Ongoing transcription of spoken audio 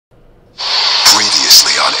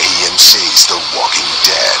is The Walking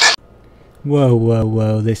Dead.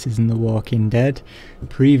 Whoa, this isn't The Walking Dead.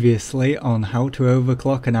 Previously on how to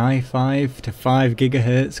overclock an i5 to 5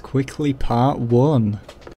 GHz quickly part 1.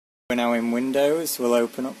 We're now in Windows, we'll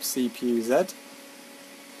open up CPU-Z.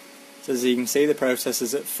 So as you can see, the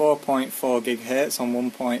processor's at 4.4 GHz on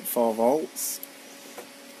 1.4 volts.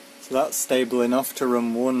 So that's stable enough to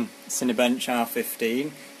run one Cinebench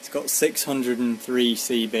R15. It's got 603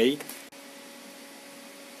 CB.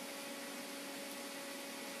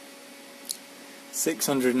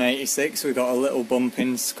 .686, we got a little bump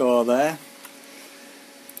in score there.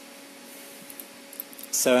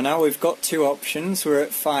 So now we've got two options. We're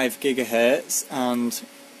at 5 GHz and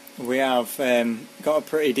we have got a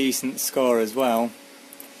pretty decent score as well.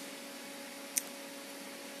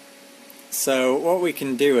 So what we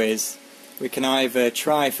can do is we can either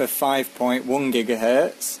try for 5.1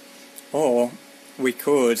 GHz or we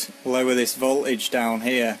could lower this voltage down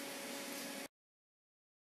here.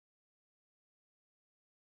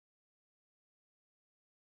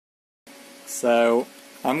 So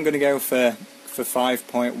I'm going to go for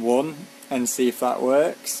 5.1 and see if that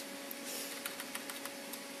works.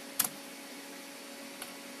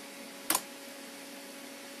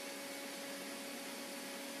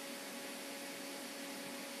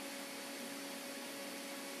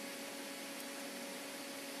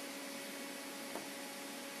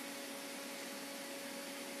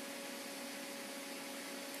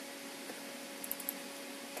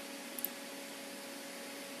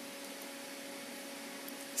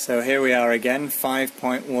 So here we are again,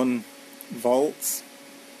 5.1 volts,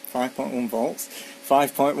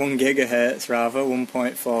 5.1 gigahertz rather,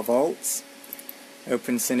 1.4 volts.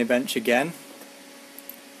 Open Cinebench again.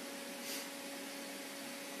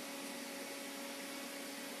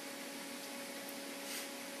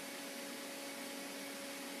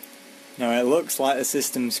 Now it looks like the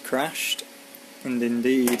system's crashed, and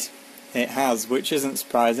indeed it has, which isn't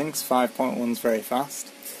surprising because 5.1 is very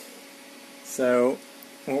fast. So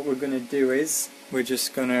what we're going to do is we're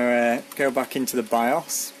just going to go back into the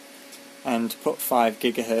BIOS and put 5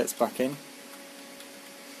 GHz back in.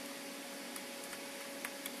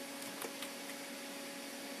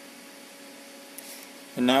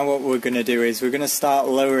 And now what we're going to do is we're going to start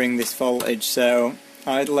lowering this voltage. So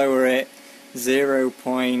I'd lower it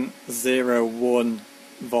 0.01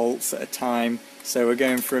 volts at a time. So we're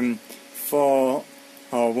going from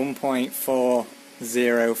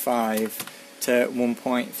 1.405 to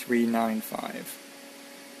 1.395.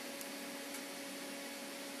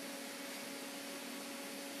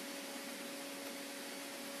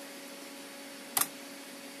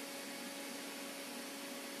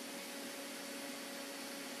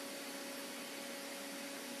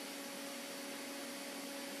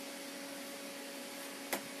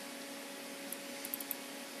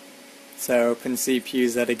 So open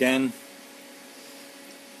CPU-Z again.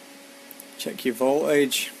 Check your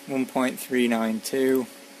voltage, 1.392.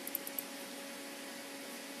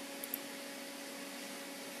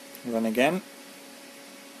 Run again.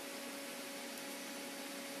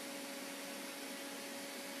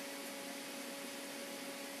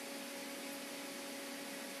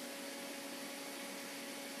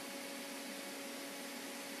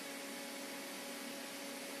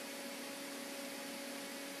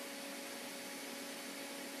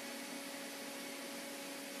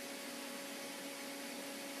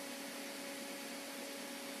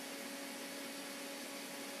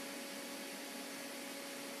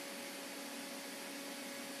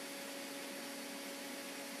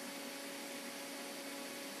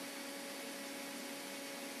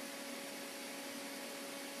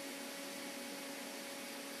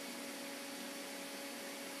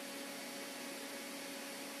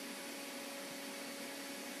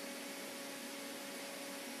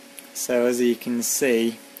 So as you can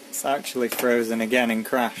see, it's actually frozen again and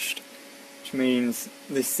crashed, which means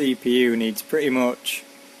this CPU needs pretty much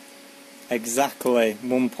exactly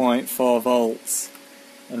 1.4 volts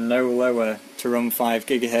and no lower to run 5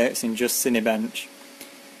 GHz in just Cinebench.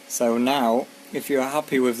 So now, if you're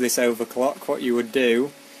happy with this overclock, what you would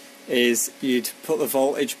do is you'd put the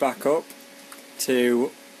voltage back up to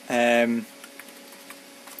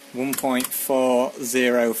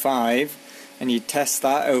 1.405 and you test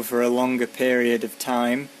that over a longer period of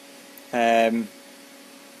time on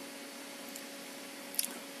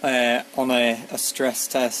a stress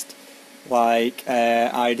test like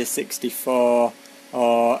IDA 64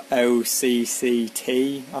 or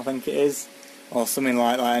OCCT, I think it is, or something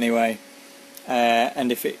like that anyway.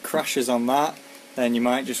 And if it crashes on that, then you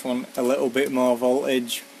might just want a little bit more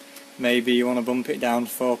voltage. Maybe you want to bump it down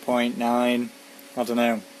to 4.9, I don't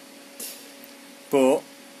know. But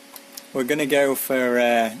we're going to go for,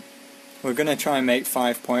 we're going to try and make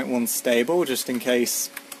 5.1 stable, just in case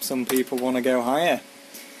some people want to go higher.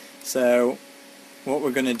 So what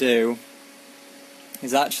we're going to do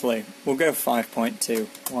is actually, we'll go 5.2,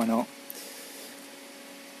 why not?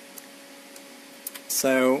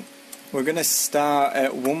 So we're going to start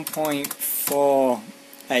at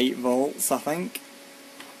 1.48 volts, I think.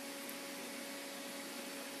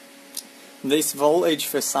 This voltage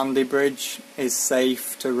for Sandy Bridge is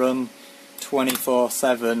safe to run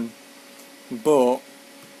 24/7, but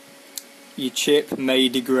your chip may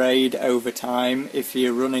degrade over time if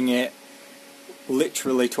you're running it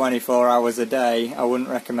literally 24 hours a day. I wouldn't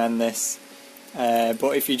recommend this,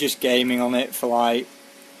 but if you're just gaming on it for like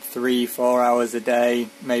 3-4 hours a day,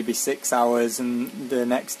 maybe 6 hours, and the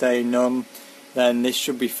next day none, then this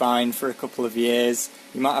should be fine for a couple of years.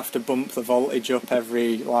 You might have to bump the voltage up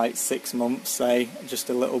every like 6 months, say, just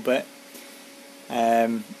a little bit,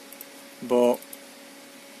 but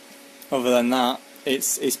other than that,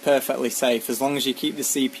 it's perfectly safe as long as you keep the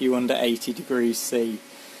CPU under 80 degrees C.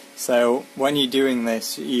 So when you're doing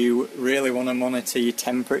this, you really want to monitor your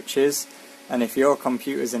temperatures, and if your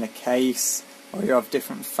computer's in a case, or you have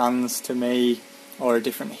different fans to me, or a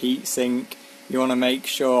different heat sink, you want to make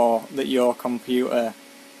sure that your computer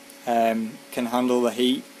can handle the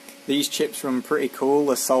heat. These chips run pretty cool,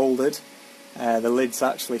 they're soldered. The lid's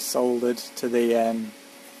actually soldered to the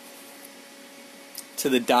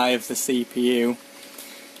die of the CPU,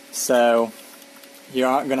 so you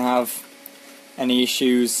aren't going to have any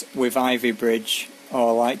issues with Ivy Bridge,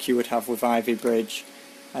 or like you would have with Ivy Bridge.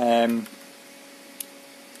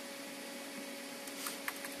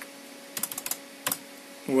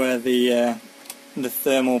 Where the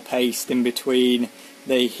thermal paste in between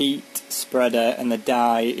the heat spreader and the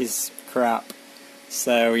die is crap,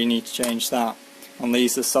 so you need to change that. And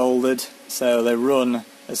these are soldered, so they run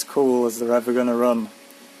as cool as they're ever going to run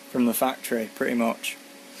from the factory, pretty much.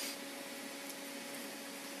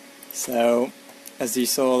 So as you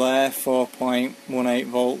saw there, 4.18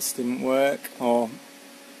 volts didn't work, or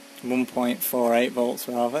 1.48 volts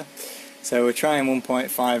rather. So we're trying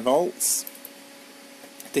 1.5 volts.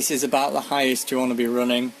 This is about the highest you want to be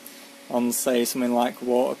running on, say, something like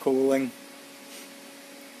water cooling.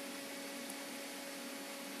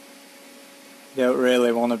 You don't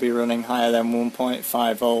really want to be running higher than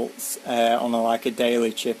 1.5 volts on like a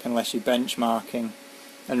daily chip unless you're benchmarking.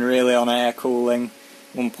 And really on air cooling,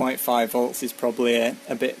 1.5 volts is probably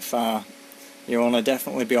a bit far. You want to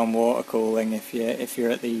definitely be on water cooling if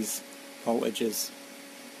you're at these voltages.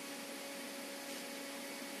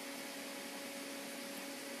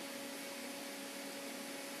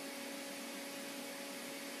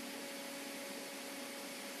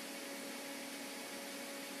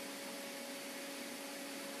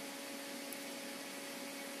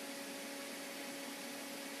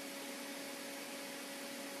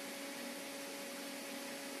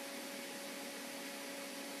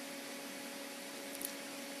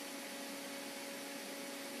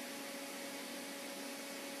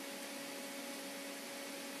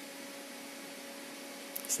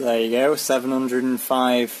 So there you go,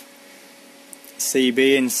 705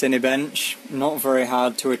 CB in Cinebench. Not very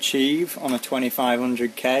hard to achieve on a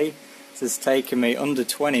 2500K. This has taken me under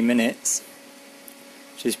 20 minutes,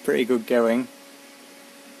 which is pretty good going.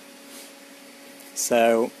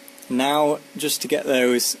 So now, just to get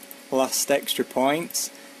those last extra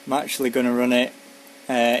points, I'm actually going to run it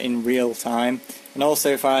in real time. And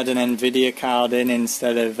also, if I had an Nvidia card in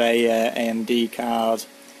instead of a AMD card,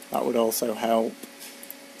 that would also help.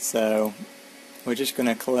 So we're just going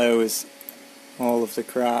to close all of the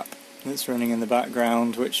crap that's running in the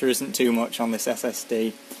background, which there isn't too much on this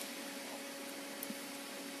SSD.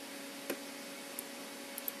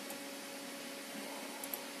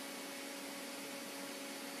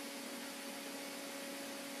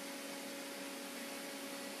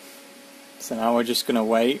 So now we're just going to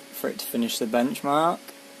wait for it to finish the benchmark.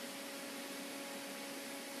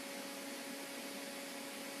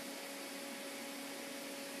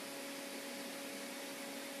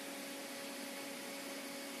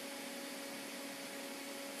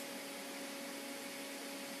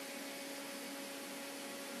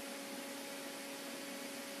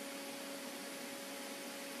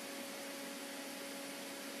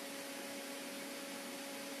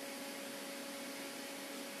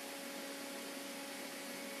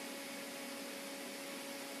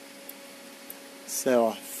 So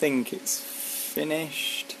I think it's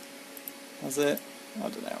finished. Has it? I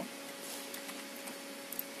don't know.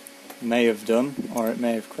 It may have done, or it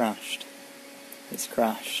may have crashed. It's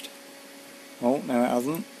crashed. Oh, no it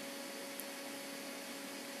hasn't.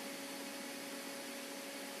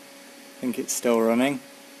 think it's still running.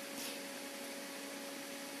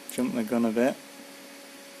 Jump the gun a bit.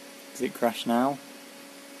 Does it crash now?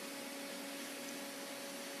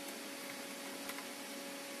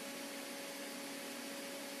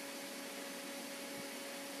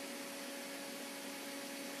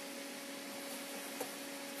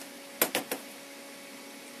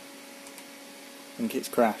 I think it's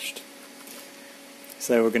crashed.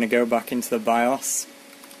 So we're going to go back into the BIOS.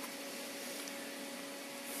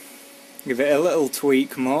 Give it a little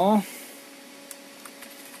tweak more.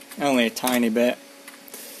 Only a tiny bit.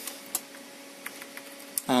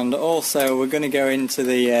 And also we're going to go into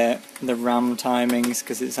the RAM timings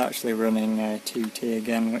because it's actually running 2T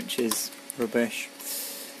again, which is rubbish.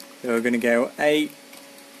 So we're going to go 8,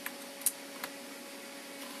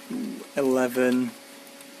 11,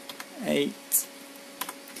 8.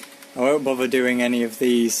 I won't bother doing any of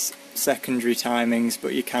these secondary timings,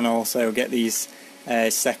 but you can also get these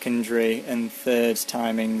secondary and third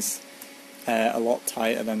timings a lot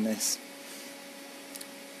tighter than this.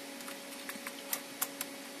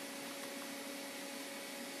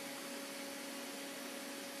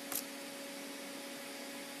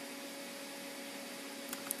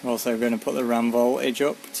 I'm also going to put the RAM voltage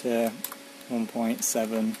up to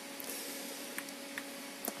 1.7.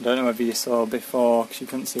 I don't know whether you saw before because you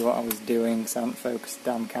couldn't see what I was doing because I hadn't focused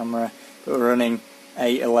the damn camera, but we're running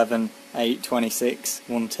 811, 826,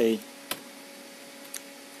 1T.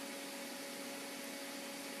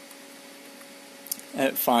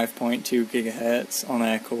 At 5.2 GHz on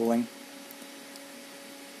air cooling.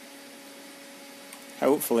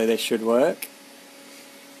 Hopefully this should work.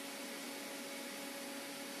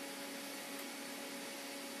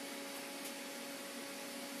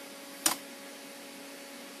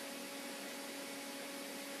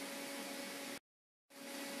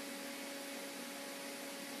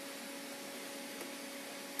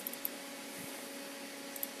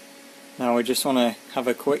 Now we just want to have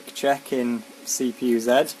a quick check in CPU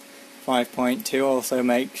Z 5.2, also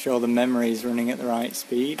make sure the memory is running at the right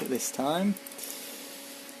speed at this time.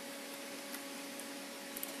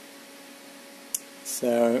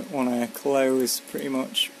 So I want to close pretty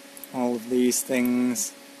much all of these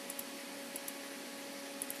things.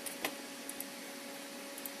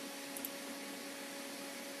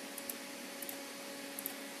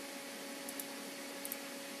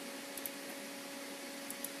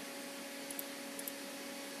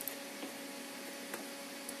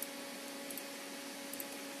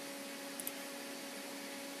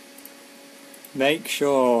 Make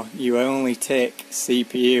sure you only tick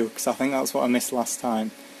CPU, because I think that's what I missed last time.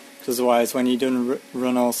 Because otherwise, when you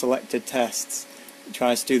run all selected tests, it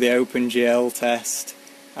tries to do the OpenGL test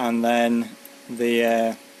and then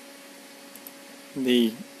the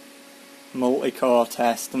multi-core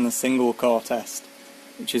test and the single-core test,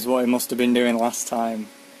 which is what it must have been doing last time.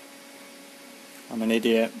 I'm an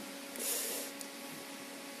idiot.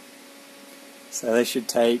 So this should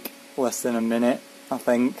take less than a minute, I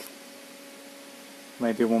think.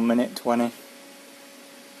 Maybe 1 minute 20.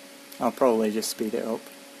 I'll probably just speed it up.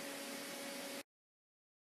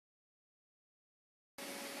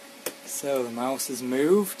 So the mouse has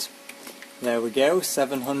moved. There we go,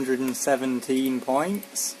 717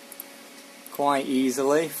 points. Quite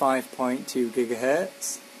easily, 5.2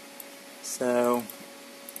 GHz. So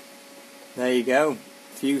there you go. A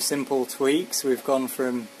few simple tweaks. We've gone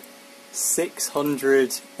from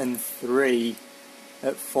 603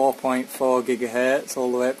 at 4.4 GHz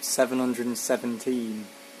all the way up to 717.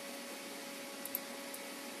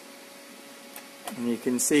 And you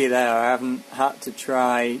can see there I haven't had to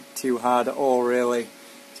try too hard at all really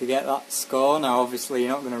to get that score. Now obviously you're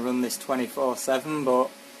not going to run this 24/7, but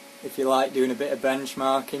if you like doing a bit of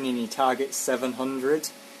benchmarking and you target 700,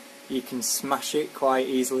 you can smash it quite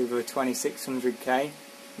easily with a 2600K.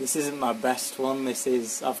 This isn't my best one.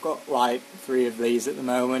 I've got like 3 of these at the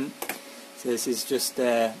moment. So this is just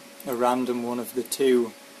a random one of the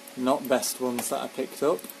 2 not best ones that I picked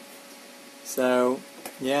up. So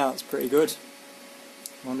yeah, that's pretty good.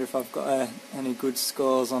 I wonder if I've got any good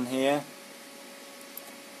scores on here.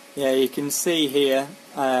 Yeah, you can see here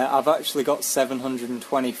I've actually got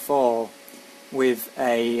 724 with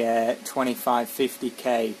a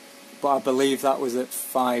 2550K, but I believe that was at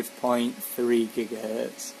 5.3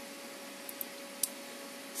 GHz.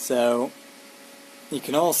 So you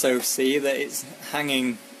can also see that it's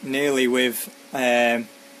hanging nearly with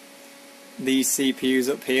these CPUs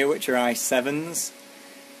up here, which are i7s.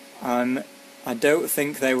 I don't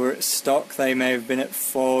think they were at stock. They may have been at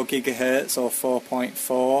 4 GHz or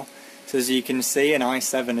 4.4. So as you can see, an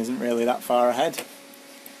i7 isn't really that far ahead.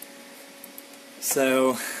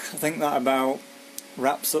 So I think that about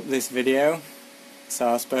wraps up this video,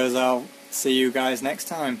 so I suppose I'll see you guys next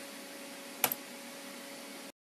time.